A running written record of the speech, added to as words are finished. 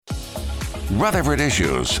Rutherford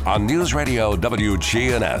Issues on News Radio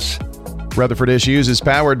WGNS. Rutherford Issues is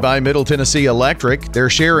powered by Middle Tennessee Electric. Their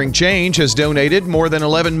Sharing Change has donated more than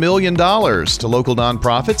 $11 million to local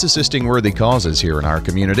nonprofits assisting worthy causes here in our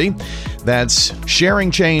community. That's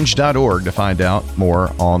sharingchange.org to find out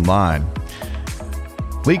more online.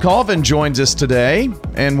 Lee Colvin joins us today,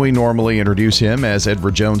 and we normally introduce him as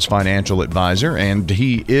Edward Jones Financial Advisor, and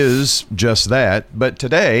he is just that. But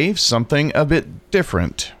today, something a bit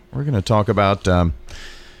different. We're going to talk about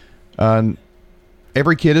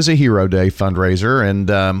Every Kid is a Hero Day fundraiser,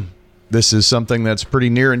 and this is something that's pretty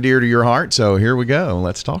near and dear to your heart, so here we go.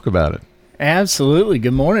 Let's talk about it. Absolutely.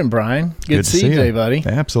 Good morning, Brian. Good to see you today, buddy.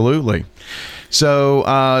 Absolutely.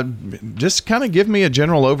 So just kind of give me a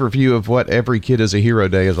general overview of what Every Kid is a Hero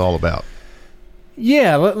Day is all about.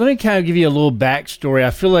 Yeah, let me kind of give you a little backstory.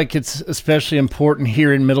 I feel like it's especially important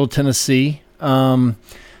here in Middle Tennessee.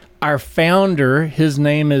 Our founder, his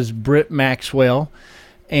name is Britt Maxwell,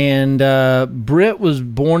 and Britt was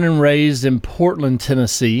born and raised in Portland,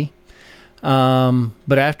 Tennessee.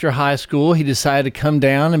 But after high school, he decided to come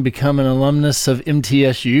down and become an alumnus of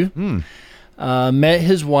MTSU. Met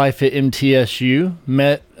his wife at MTSU,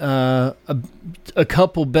 met a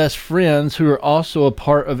couple best friends who are also a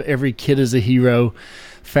part of Every Kid is a Hero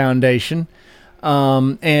Foundation.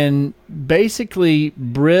 And basically,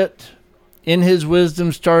 Britt, in his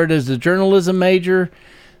wisdom, started as a journalism major.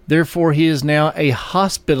 Therefore, he is now a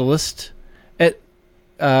hospitalist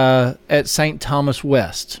at St. Thomas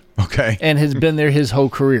West. Okay. And has been there his whole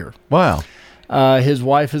career. Wow. His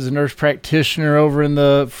wife is a nurse practitioner over in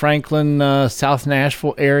the Franklin, South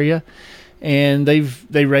Nashville area, and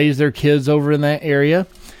they raised their kids over in that area.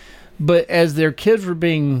 But as their kids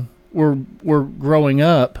were growing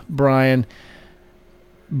up, Brian,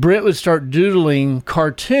 Britt would start doodling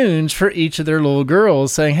cartoons for each of their little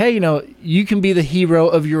girls, saying, "Hey, you can be the hero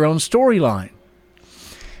of your own storyline."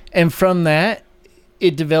 And from that,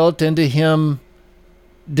 it developed into him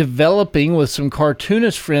developing with some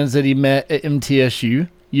cartoonist friends that he met at MTSU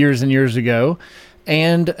years and years ago,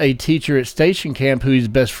 and a teacher at Station Camp who he's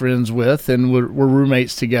best friends with and were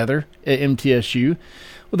roommates together at MTSU.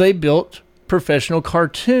 Well, they built professional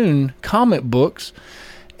cartoon comic books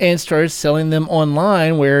and started selling them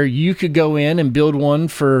online, where you could go in and build one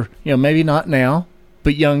for, maybe not now,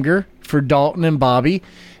 but younger, for Dalton and Bobby,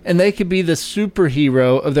 and they could be the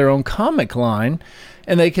superhero of their own comic line.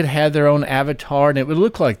 And they could have their own avatar, and it would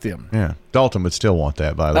look like them. Yeah, Dalton would still want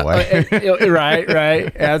that, by the way. Right,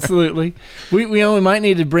 absolutely. We only might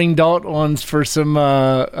need to bring Dalton on for some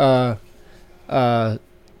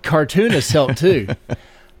cartoonist help too.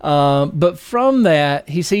 But from that,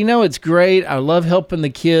 he said, it's great. I love helping the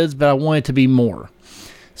kids, but I want it to be more.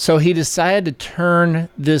 So he decided to turn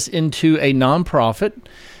this into a nonprofit.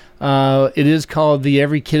 It is called the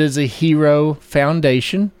Every Kid is a Hero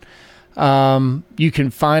Foundation. You can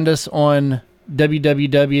find us on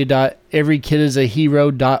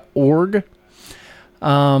www.everykidisahero.org.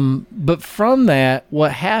 But from that,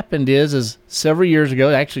 what happened is several years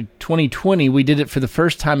ago, actually 2020, we did it for the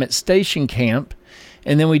first time at Station Camp.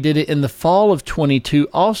 And then we did it in the fall of 22,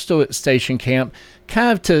 also at Station Camp,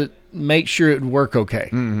 kind of to make sure it would work okay.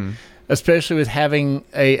 Mm-hmm. Especially with having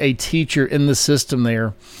a teacher in the system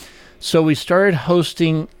there. So we started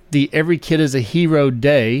hosting the Every Kid is a Hero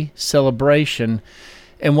Day celebration.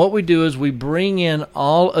 And what we do is we bring in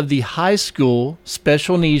all of the high school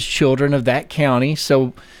special needs children of that county.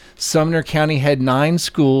 So Sumner County had 9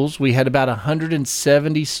 schools. We had about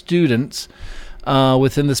 170 students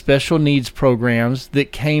within the special needs programs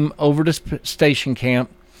that came over to Station Camp.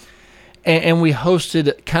 And we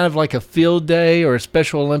hosted kind of like a field day or a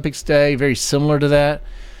Special Olympics day, very similar to that.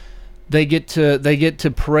 They get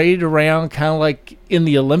to parade around kind of like in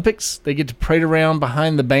the Olympics. They get to parade around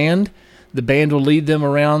behind the band. The band will lead them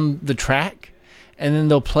around the track, and then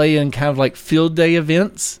they'll play in kind of like field day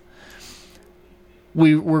events.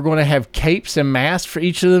 We're going to have capes and masks for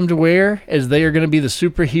each of them to wear, as they are going to be the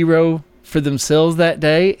superhero for themselves that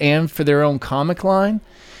day and for their own comic line.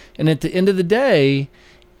 And at the end of the day,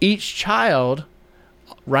 each child,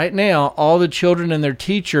 right now, all the children and their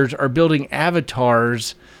teachers are building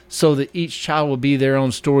avatars so that each child will be their own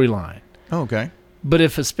storyline. Okay. But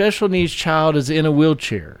if a special needs child is in a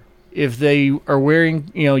wheelchair, if they are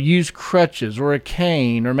wearing, used crutches or a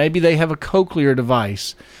cane, or maybe they have a cochlear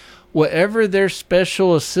device, whatever their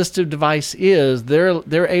special assistive device is,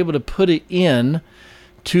 they're able to put it in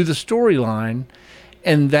to the storyline,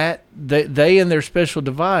 and that they and their special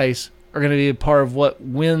device are going to be a part of what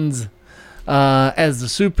wins as the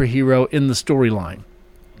superhero in the storyline.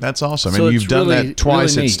 That's awesome. So and you've done really, that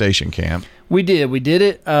twice really at Station Camp. We did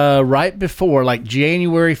it right before, like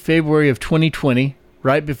January, February of 2020,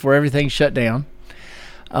 right before everything shut down.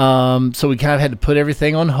 So we kind of had to put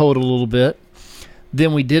everything on hold a little bit.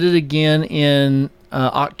 Then we did it again in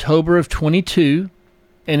October of 22,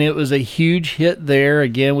 and it was a huge hit there.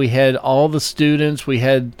 Again, we had all the students, we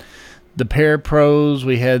had the parapros,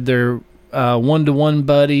 we had their one-to-one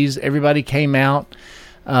buddies. Everybody came out.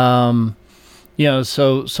 So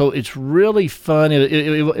it's really fun.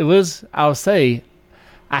 It was, I'll say,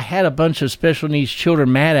 I had a bunch of special needs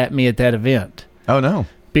children mad at me at that event. Oh, no.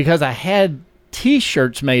 Because I had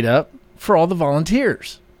T-shirts made up for all the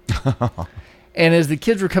volunteers. And as the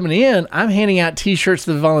kids were coming in, I'm handing out T-shirts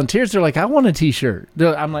to the volunteers. They're like, I want a T-shirt.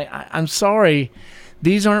 I'm like, I'm sorry,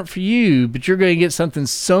 these aren't for you, but you're going to get something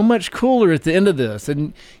so much cooler at the end of this.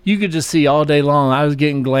 And you could just see all day long, I was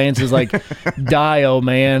getting glances like, die, old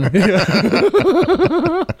man.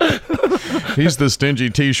 He's the stingy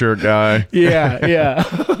T-shirt guy. Yeah.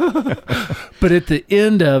 But at the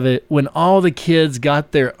end of it, when all the kids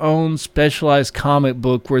got their own specialized comic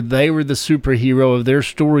book where they were the superhero of their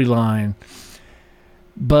storyline,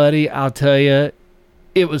 buddy, I'll tell you,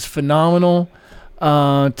 it was phenomenal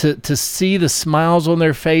to see the smiles on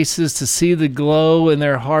their faces, to see the glow in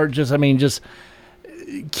their heart. Just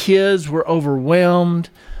kids were overwhelmed.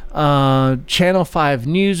 Channel 5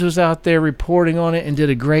 News was out there reporting on it and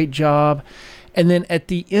did a great job. And then at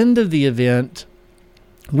the end of the event,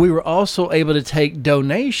 we were also able to take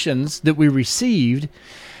donations that we received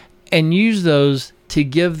and use those to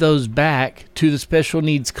give those back to the special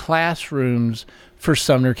needs classrooms for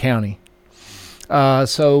Sumner County.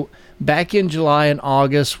 So back in July and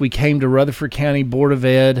August, we came to Rutherford County Board of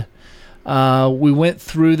Ed. We went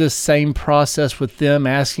through the same process with them,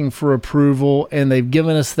 asking for approval, and they've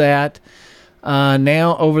given us that.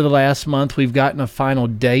 Now, over the last month, we've gotten a final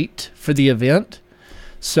date for the event.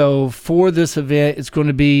 So for this event, it's going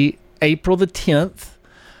to be April the 10th,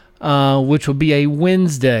 which will be a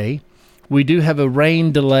Wednesday. We do have a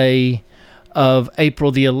rain delay of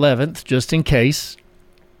April the 11th, just in case.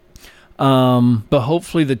 But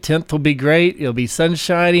hopefully the 10th will be great. It'll be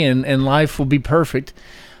sunshiny and life will be perfect.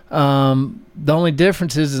 The only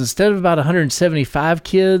difference is instead of about 175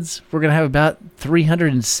 kids, we're going to have about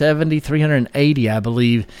 370, 380, I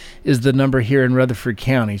believe, is the number here in Rutherford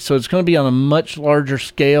County. So it's going to be on a much larger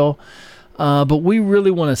scale. But we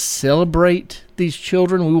really want to celebrate these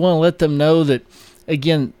children. We want to let them know that,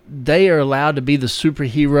 again, they are allowed to be the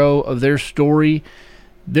superhero of their story.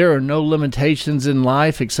 There are no limitations in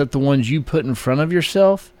life except the ones you put in front of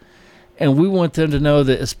yourself. And we want them to know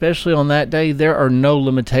that, especially on that day, there are no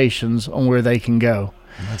limitations on where they can go.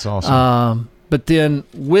 That's awesome. But then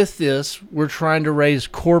with this, we're trying to raise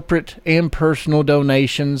corporate and personal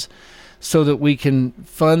donations so that we can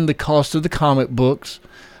fund the cost of the comic books.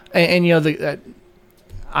 And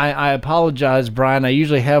I apologize, Brian. I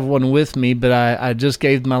usually have one with me, but I just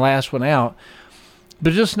gave my last one out.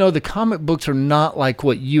 But just know the comic books are not like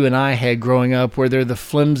what you and I had growing up, where they're the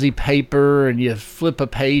flimsy paper and you flip a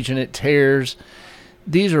page and it tears.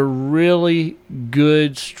 These are really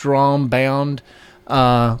good, strong bound,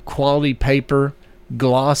 quality paper,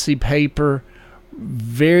 glossy paper,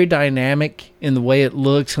 very dynamic in the way it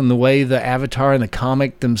looks and the way the avatar and the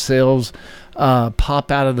comic themselves pop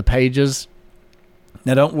out of the pages.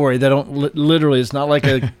 Now, don't worry. They don't literally. It's not like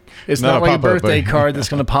a. It's not like a birthday card that's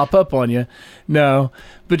going to pop up on you. No,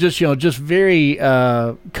 but just very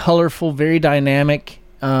colorful, very dynamic.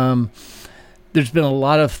 There's been a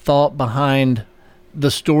lot of thought behind the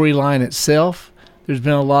storyline itself. There's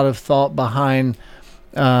been a lot of thought behind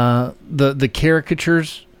the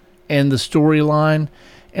caricatures and the storyline,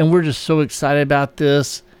 and we're just so excited about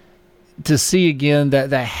this. To see again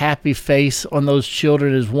that happy face on those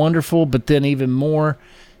children is wonderful, but then even more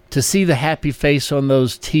to see the happy face on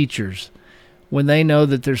those teachers when they know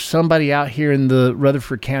that there's somebody out here in the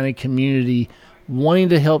Rutherford County community wanting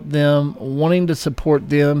to help them, wanting to support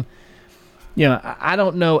them. I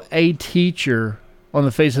don't know a teacher on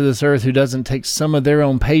the face of this earth who doesn't take some of their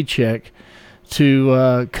own paycheck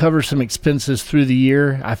to cover some expenses through the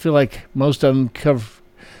year. I feel like most of them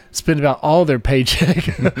spend about all their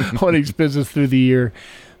paycheck on expenses through the year.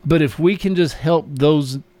 But if we can just help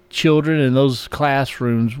those children in those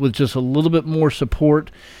classrooms with just a little bit more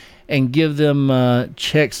support and give them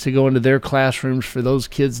checks to go into their classrooms for those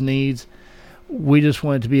kids' needs, we just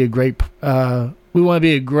want it to be a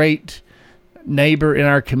great neighbor in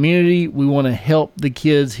our community. We want to help the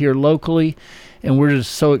kids here locally, and we're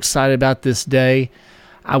just so excited about this day.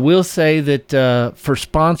 I will say that for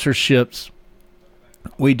sponsorships,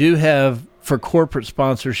 we do have for corporate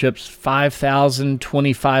sponsorships, $5,000,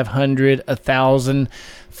 $2,500, $1,000,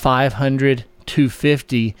 $500,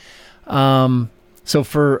 $250. So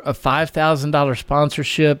for a $5,000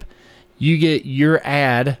 sponsorship, you get your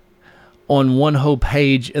ad on one whole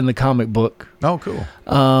page in the comic book. Oh, cool.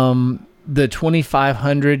 The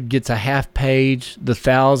 $2,500 gets a half page. The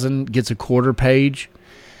 $1,000 gets a quarter page.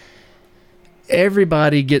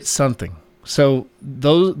 Everybody gets something. So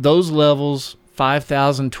those levels,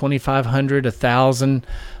 $5,000, $2,500,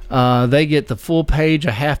 $1,000, they get the full page,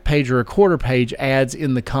 a half page, or a quarter page ads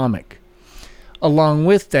in the comic. Along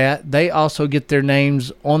with that, they also get their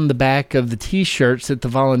names on the back of the T-shirts that the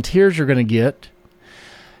volunteers are going to get.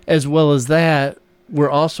 As well as that, we're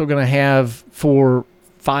also going to have for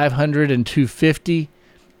 $500 and $250,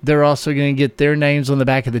 they're also going to get their names on the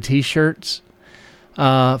back of the T-shirts.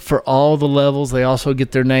 For all the levels, they also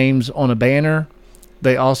get their names on a banner.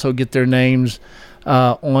 They also get their names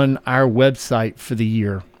on our website for the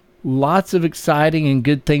year. Lots of exciting and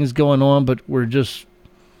good things going on, but we're just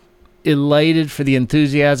elated for the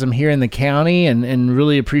enthusiasm here in the county and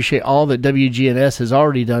really appreciate all that WGNS has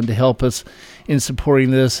already done to help us in supporting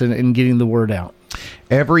this and getting the word out.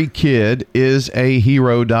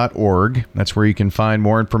 everykidisahero.org. That's where you can find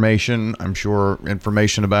more information. I'm sure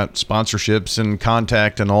information about sponsorships and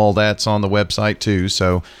contact and all that's on the website too.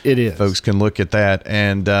 So it is. Folks can look at that.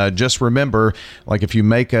 And just remember, like if you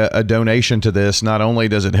make a donation to this, not only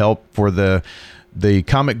does it help for the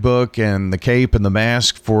comic book and the cape and the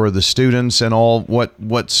mask for the students, and all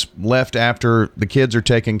what's left after the kids are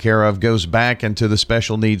taken care of goes back into the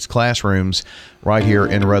special needs classrooms right here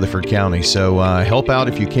in Rutherford County. So help out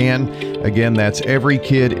if you can. Again, that's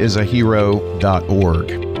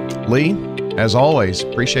everykidisahero.org. Lee, as always,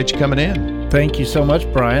 appreciate you coming in. Thank you so much,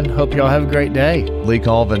 Brian. Hope you all have a great day. Lee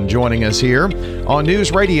Colvin joining us here on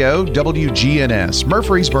News Radio WGNS,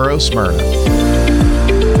 Murfreesboro, Smyrna.